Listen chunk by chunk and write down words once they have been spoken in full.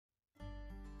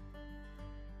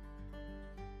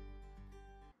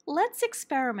Let's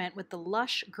experiment with the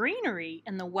lush greenery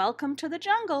in the Welcome to the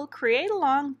Jungle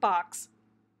CreateAlong box.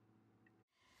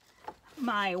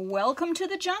 My Welcome to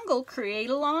the Jungle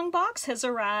CreateAlong box has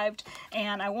arrived,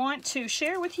 and I want to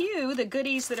share with you the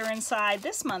goodies that are inside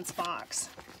this month's box.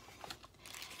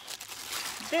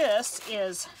 This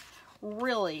is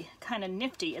really kind of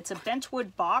nifty. It's a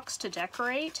bentwood box to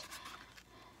decorate.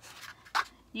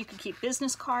 You can keep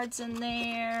business cards in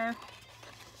there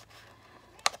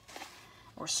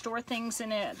or store things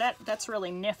in it. That's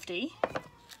really nifty.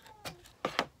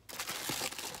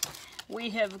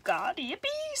 We have got, yippee,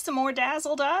 some more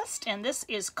Dazzle Dust, and this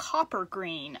is copper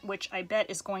green, which I bet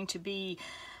is going to be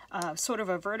sort of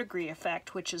a verdigris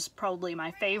effect, which is probably my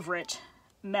favorite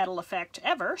metal effect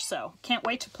ever, so can't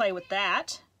wait to play with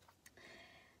that.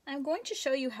 I'm going to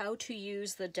show you how to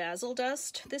use the Dazzle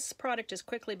Dust. This product is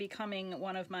quickly becoming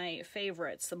one of my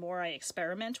favorites the more I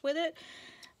experiment with it.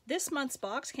 This month's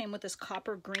box came with this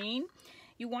copper green.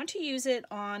 You want to use it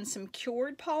on some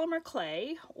cured polymer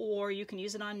clay, or you can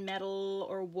use it on metal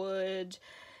or wood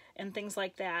and things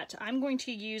like that. I'm going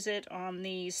to use it on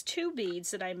these two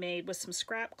beads that I made with some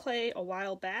scrap clay a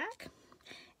while back.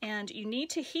 And you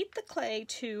need to heat the clay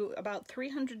to about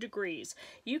 300 degrees.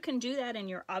 You can do that in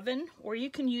your oven, or you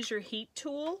can use your heat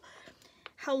tool.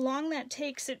 How long that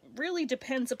takes, it really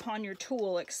depends upon your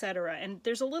tool, etc. And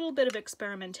there's a little bit of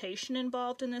experimentation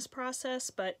involved in this process,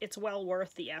 but it's well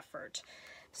worth the effort.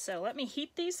 So let me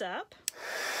heat these up.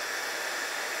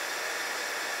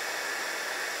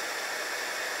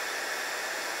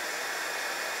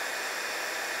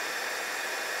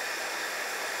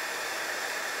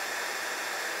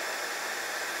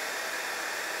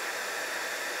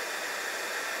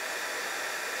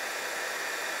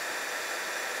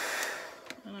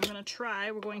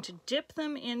 We're going to dip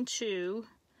them into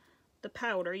the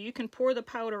powder. You can pour the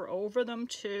powder over them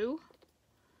too.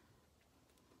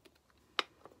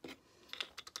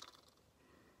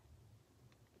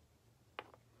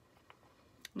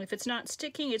 And if it's not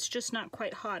sticking, it's just not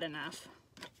quite hot enough.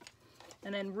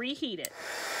 And then reheat it.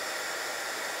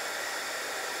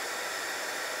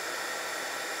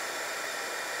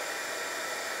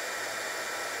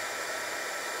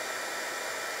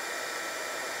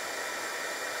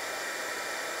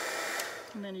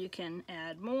 And then you can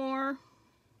add more. Ooh,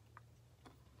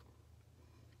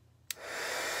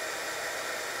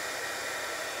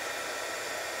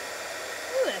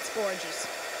 that's gorgeous.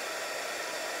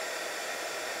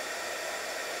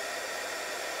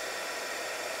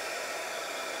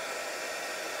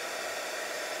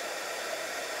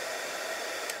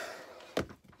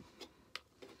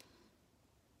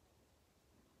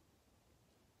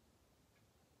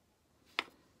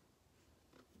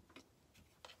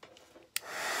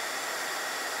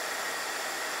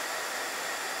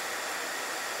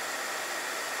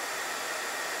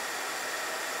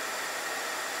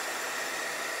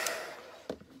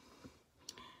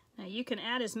 You can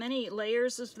add as many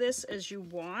layers of this as you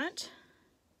want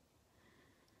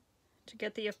to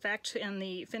get the effect and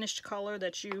the finished color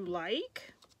that you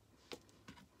like.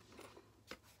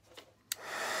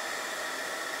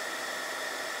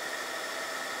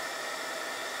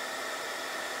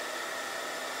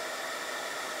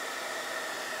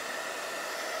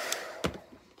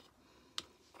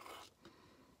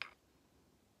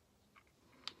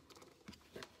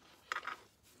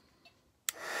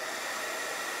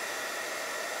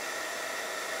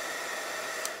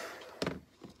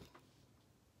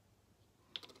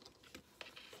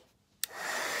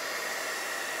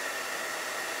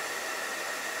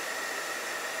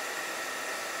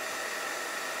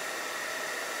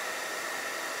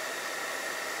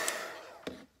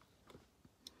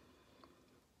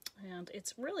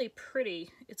 It's really pretty.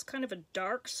 It's kind of a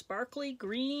dark, sparkly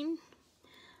green.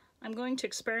 I'm going to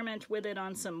experiment with it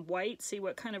on some white, see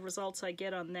what kind of results I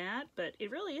get on that, but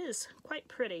it really is quite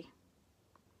pretty.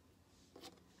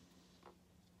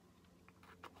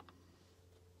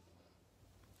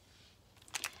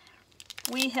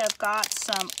 We have got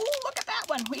some, oh, look at that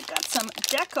one. We've got some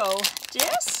deco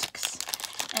discs,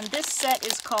 and this set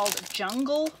is called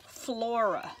Jungle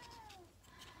Flora.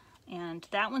 And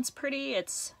that one's pretty.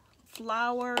 It's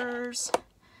flowers,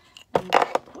 and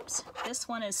whoops, this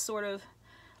one is sort of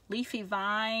leafy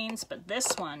vines, but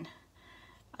this one,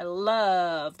 I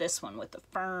love this one with the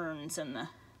ferns and the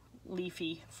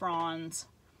leafy fronds.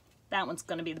 That one's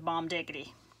going to be the bomb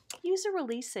diggity. Use a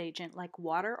release agent like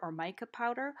water or mica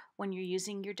powder when you're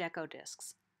using your deco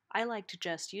discs. I like to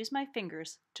just use my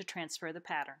fingers to transfer the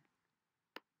pattern.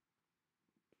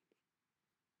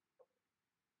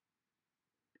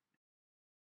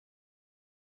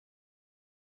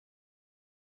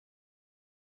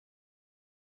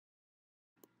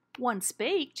 Once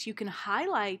baked, you can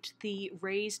highlight the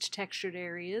raised textured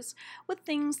areas with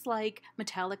things like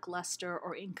metallic luster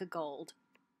or Inca gold.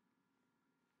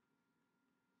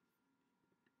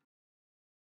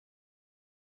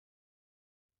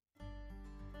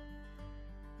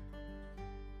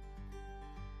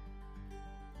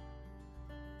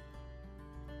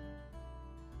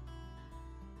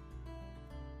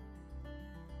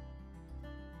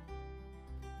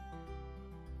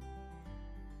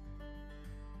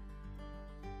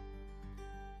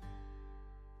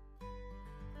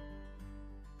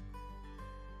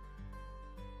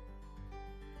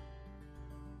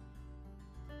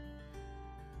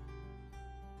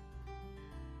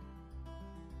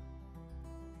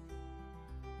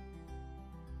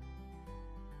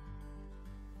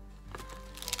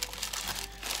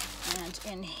 And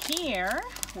in here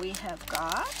we have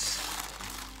got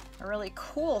a really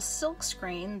cool silk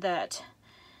screen that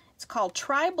it's called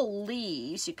Tribal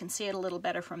Leaves. You can see it a little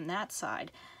better from that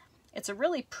side. It's a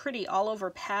really pretty all over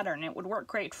pattern. It would work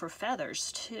great for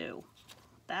feathers too.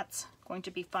 That's going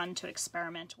to be fun to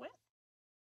experiment with.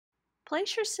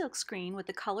 Place your silk screen with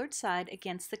the colored side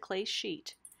against the clay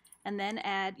sheet and then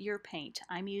add your paint.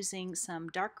 I'm using some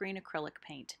dark green acrylic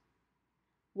paint.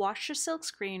 Wash your silk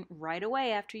screen right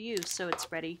away after use so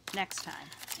it's ready next time.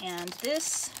 And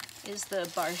this is the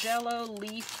Bargello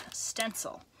Leaf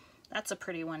Stencil. That's a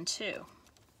pretty one too.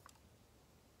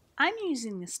 I'm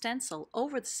using the stencil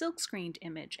over the silk screened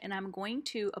image, and I'm going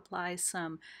to apply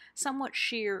some somewhat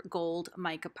sheer gold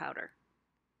mica powder.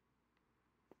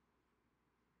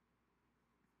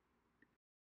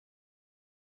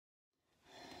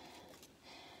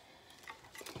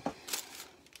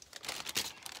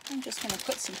 I'm just going to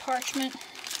put some parchment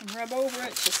and rub over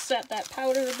it to set that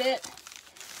powder a bit.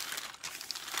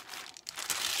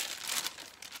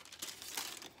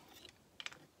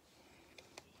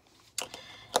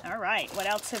 All right, what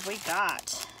else have we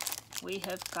got? We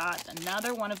have got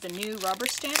another one of the new rubber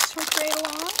stamps from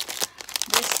CreateAlong.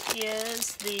 This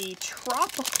is the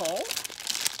Tropical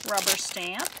rubber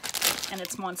stamp, and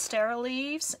it's Monstera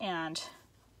leaves, and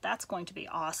that's going to be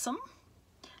awesome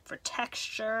for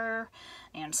texture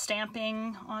and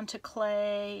stamping onto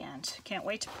clay, and can't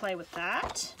wait to play with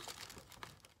that.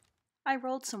 I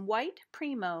rolled some white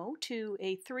Primo to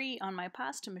a 3 on my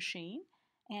pasta machine,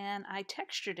 and I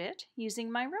textured it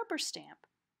using my rubber stamp.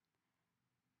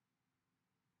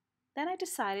 Then I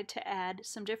decided to add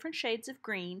some different shades of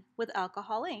green with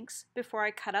alcohol inks before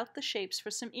I cut out the shapes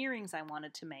for some earrings I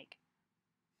wanted to make.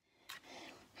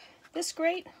 This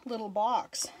great little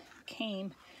box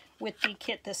came with the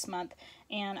kit this month,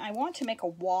 and I want to make a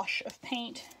wash of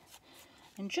paint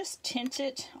and just tint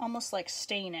it, almost like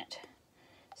stain it.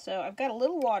 So I've got a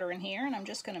little water in here, and I'm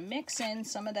just going to mix in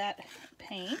some of that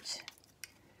paint.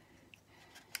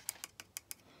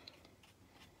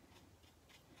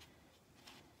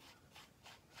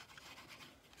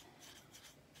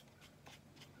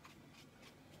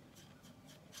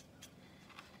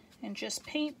 And just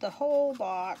paint the whole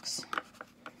box.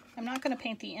 I'm not going to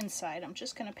paint the inside, I'm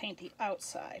just going to paint the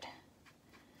outside.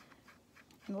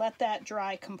 And let that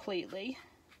dry completely.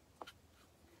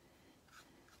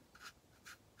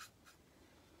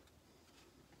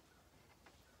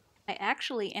 I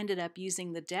actually ended up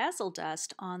using the Dazzle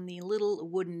Dust on the little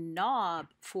wooden knob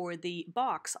for the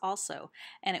box also,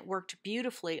 and it worked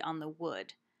beautifully on the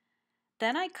wood.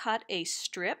 Then I cut a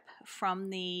strip from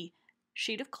the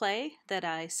sheet of clay that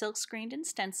I silk screened and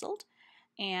stenciled,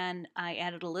 and I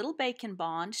added a little bacon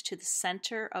bond to the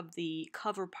center of the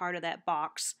cover part of that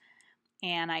box,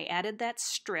 and I added that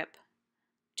strip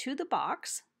to the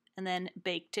box and then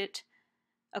baked it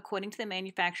according to the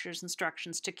manufacturer's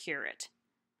instructions to cure it.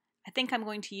 I think I'm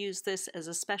going to use this as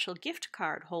a special gift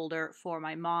card holder for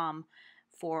my mom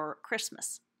for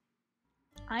Christmas.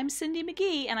 I'm Cindi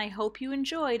McGee, and I hope you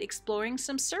enjoyed exploring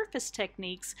some surface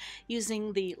techniques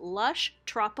using the lush,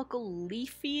 tropical,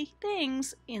 leafy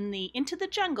things in the Into the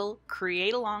Jungle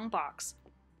CreateAlong box.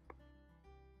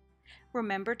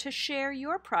 Remember to share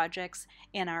your projects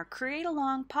in our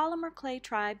CreateAlong Polymer Clay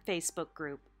Tribe Facebook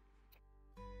group.